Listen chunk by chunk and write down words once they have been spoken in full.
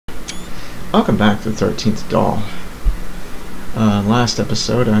Welcome back to the 13th doll. Last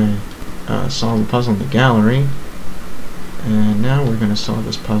episode I solved the puzzle in the gallery, and now we're going to solve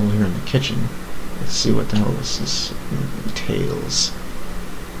this puzzle here in the kitchen. Let's see what the hell this entails.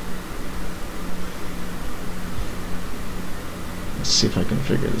 Let's see if I can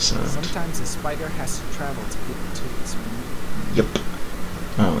figure this out. Sometimes a spider has to travel to get to its meat. Yep.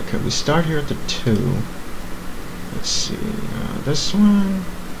 Oh, okay, we start here at the 2. Let's see, this one.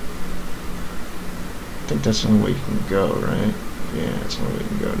 I think that's the only way you can go, right? Yeah, that's the only way you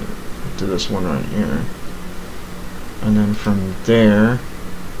can go to this one right here. And then from there,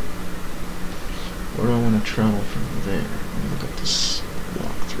 where do I want to travel from there? Let me look at this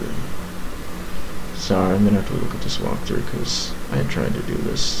walkthrough. Sorry, I'm going to have to look at this walkthrough because I had tried to do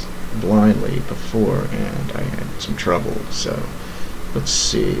this blindly before and I had some trouble. So, let's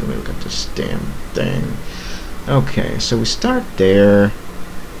see. Let me look at this damn thing. Okay, so we start there,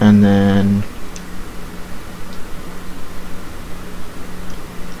 and then...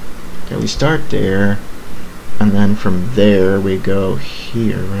 Okay, we start there, and then from there we go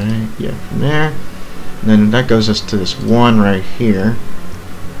here, right? Yeah, from there. And then that goes us to this one right here.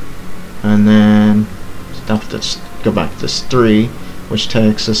 And then let's go back to this 3, which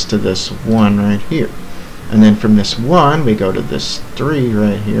takes us to this 1 right here. And then from this 1 we go to this 3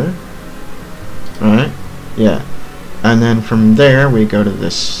 right here. Right? Yeah. And then from there we go to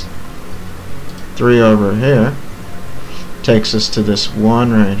this 3 over here. Takes us to this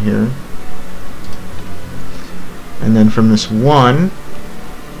 1 right here. And then from this 1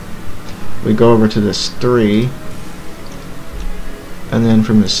 we go over to this 3. And then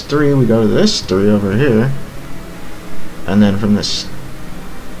from this 3 we go to this 3 over here. And then from this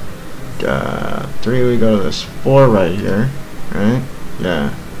 3 we go to this 4 right here. Right?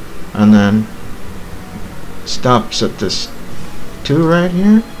 Yeah. And then stops at this 2 right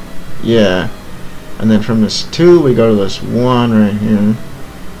here. Yeah. And then from this 2 we go to this 1 right here.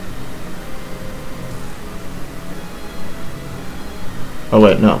 Oh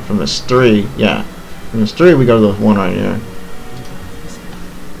wait, no, from this 3, yeah. From this 3 we go to this 1 right here.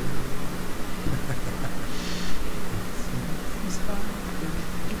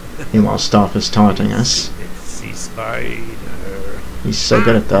 Meanwhile, Stauf is taunting us. He's so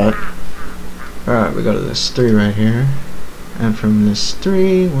good at that. Alright, we go to this 3 right here. And from this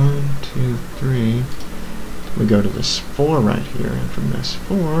 3, 1, 2, 3, we go to this 4 right here. And from this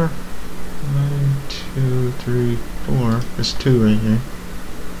 4, 1, 2, 3, 4, this 2 right here.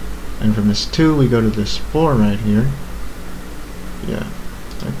 And from this 2, we go to this 4 right here. Yeah,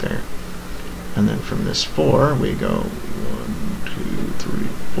 right there. And then from this 4, we go 1, 2, 3,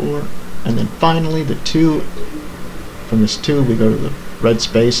 4. And then finally, the 2, from this 2, we go to the red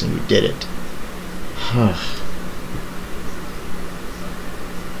space, and we did it.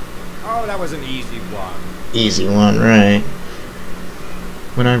 Oh, that was an easy one. Easy one, right?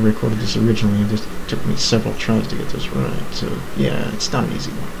 When I recorded this originally, it just took me several tries to get this right. So, yeah, it's not an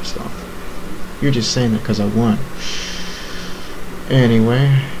easy one, Stauf. You're just saying that because I won.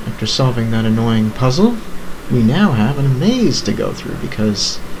 Anyway, after solving that annoying puzzle, we now have a maze to go through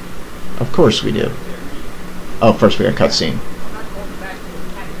because, of course we do. Oh, first we got a cutscene.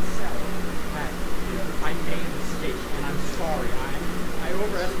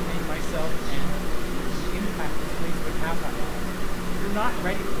 Not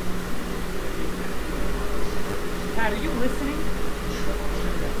ready. Pat, are you listening?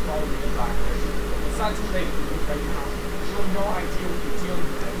 It's not too late for you right now. You have no idea what you're dealing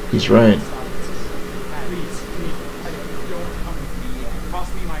with. He's right. Please, don't come with me. It cost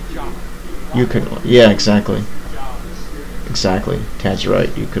me my job. You could, yeah, exactly. Exactly. Tad's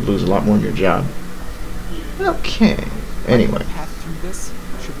right. You could lose a lot more in your job. Okay. Anyway. The path through this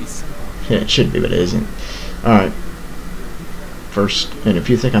should be simple. Yeah, it should be, but it isn't. Alright. First, and if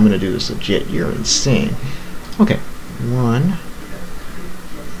you think I'm going to do this legit, you're insane. Okay, 1,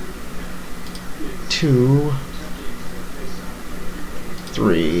 2,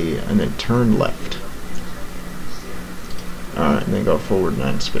 3, and then turn left. Alright, and then go forward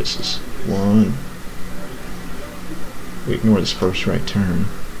 9 spaces. 1. We ignore this first right turn.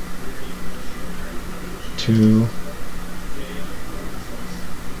 2,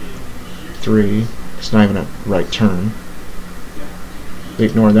 3. It's not even a right turn. We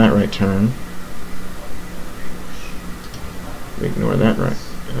ignore that right turn. We ignore that right.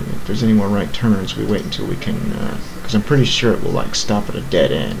 And if there's any more right turns, we wait until we can, because I'm pretty sure it will like stop at a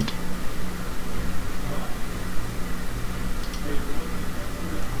dead end.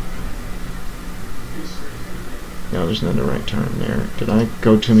 No, there's another right turn there. Did I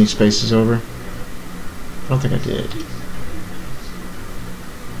go too many spaces over? I don't think I did.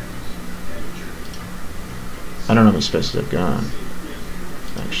 I don't know how many spaces I've gone.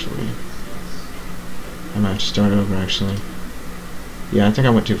 Actually. I might have to start over, actually. Yeah, I think I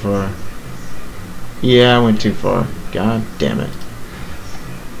went too far. Yeah, I went too far. God damn it.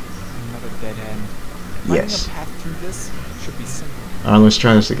 Another dead end. Yes. Finding a path through this should be simple. Alright, let's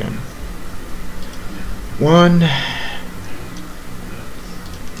try this again. 1,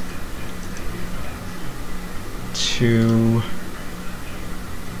 2,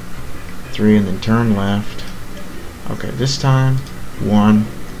 3, and then turn left. Okay, this time 1.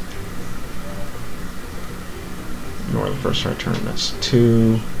 Ignore the first right turn. That's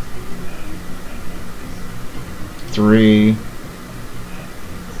 2, 3,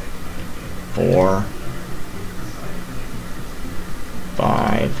 4,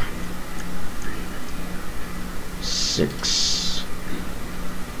 5, 6,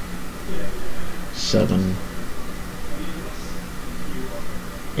 7,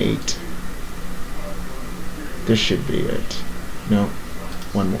 8. This should be it. No,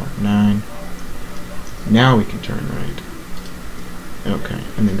 one more. 9. Now we can turn right. Okay,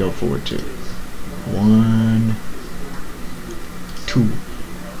 and then go forward 2. 1, 2,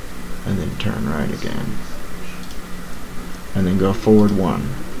 and then turn right again. And then go forward 1,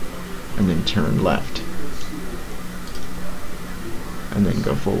 and then turn left. And then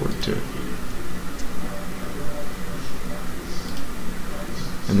go forward 2.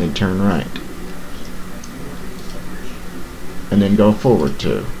 And then turn right. And then go forward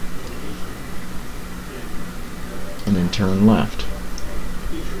 2. And then turn left.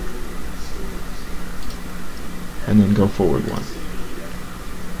 And then go forward 1.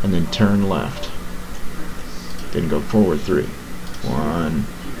 And then turn left. Then go forward 3. 1,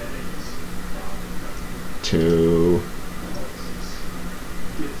 2,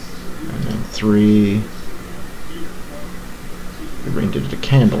 and then 3. We rented a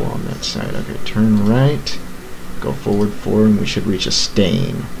candle on that side. Okay, turn right, go forward 4, and we should reach a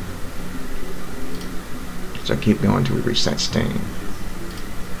stain. So keep going until we reach that stain.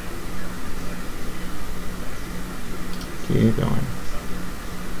 Keep going.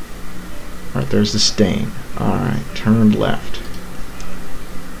 Alright, there's the stain. Alright, turn left.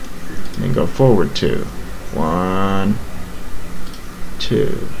 And then go forward 2. 1,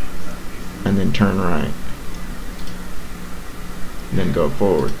 2. And then turn right. And then go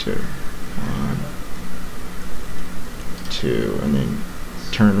forward 2. 1, 2. And then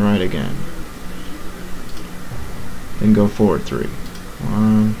turn right again. Then go forward 3.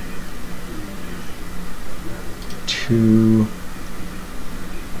 1, 2,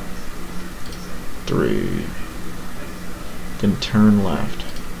 3. Then turn left.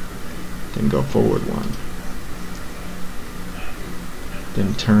 Then go forward 1.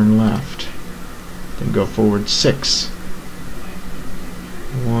 Then turn left. Then go forward 6.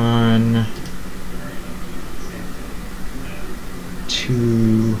 1,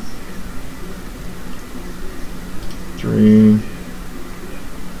 2, 3.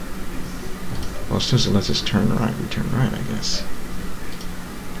 Well, as soon as it lets us turn right, we turn right, I guess.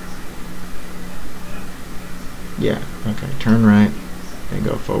 Yeah, okay, turn right, and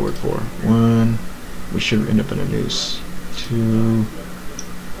go forward 4. 1, we should end up in a noose. 2,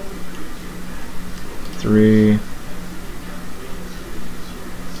 3,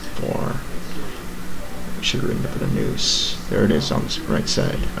 4. We should end up in a noose. There it is on the right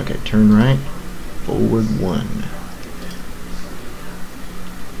side. Okay, turn right, forward 1.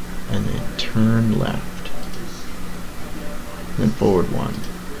 And then turn left. Then forward 1.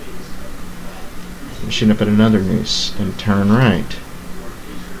 We should end up at another noose. Then turn right.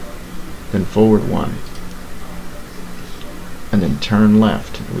 Then forward 1. And then turn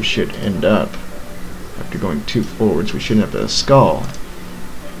left. We should end up, after going 2 forwards, we should end up at a skull.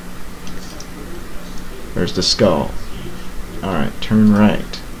 There's the skull. Alright, turn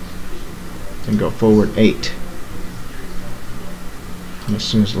right. Then go forward 8. And as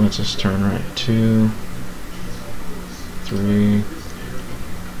soon as it lets us turn right, 2, 3,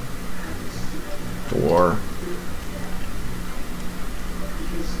 4,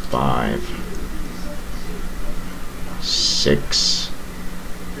 5, 6,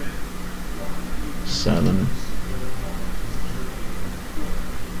 7,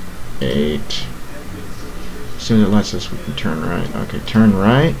 8. As soon as it lets us, we can turn right. Okay, turn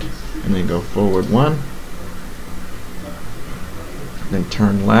right, and then go forward 1. Then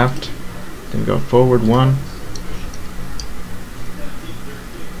turn left, then go forward 1.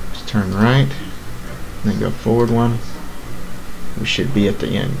 Just turn right, then go forward 1. We should be at the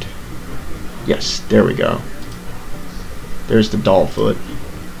end. Yes, there we go. There's the doll foot.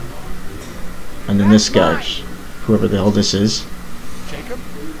 And then this guy, whoever the hell this is. Jacob?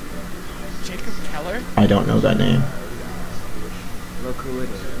 Jacob Keller? I don't know that name. Look who it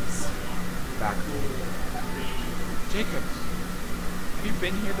is. Back home. Jacob, have you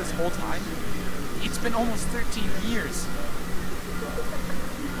been here this whole time? It's been almost 13 years.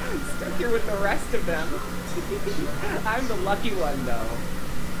 Stuck here with the rest of them. I'm the lucky one, though.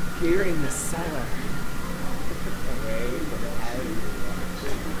 Here in the cellar. Away from everyone.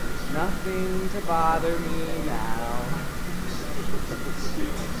 Nothing to bother me now.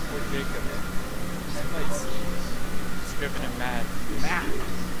 Poor Jacob. This place is driven him mad. Mad?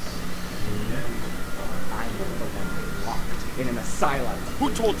 I'm the one locked in an asylum. Who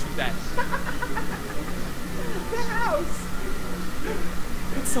told you that? The house!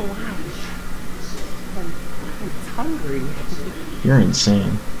 It's alive. And it's hungry. You're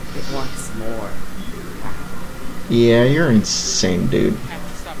insane. It wants more. Yeah, you're insane, dude. We have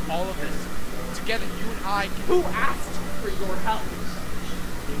to stop all of this. Together, you and I can... Who asked for your help?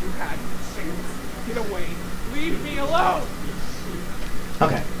 You had a chance. Get away. Leave me alone.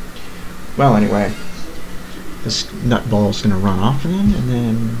 Okay. Well, anyway, this nutball's gonna run off again, and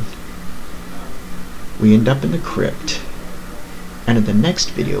then we end up in the crypt. And in the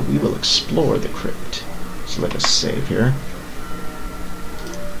next video, we will explore the crypt. So let us save here.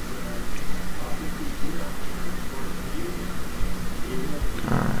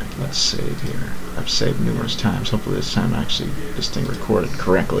 Alright, let's save here. I've saved numerous times. Hopefully this time actually this thing recorded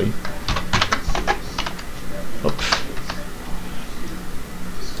correctly. Oops.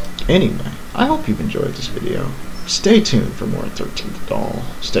 Anyway, I hope you've enjoyed this video. Stay tuned for more 13th Doll.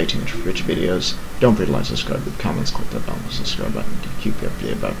 Stay tuned for future videos. Don't forget to like, subscribe, leave comments, click that bell on the subscribe button to keep you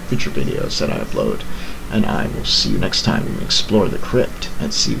updated about future videos that I upload. And I will see you next time when we explore the crypt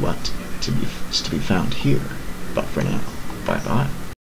and see what is to be found here. But for now, bye bye.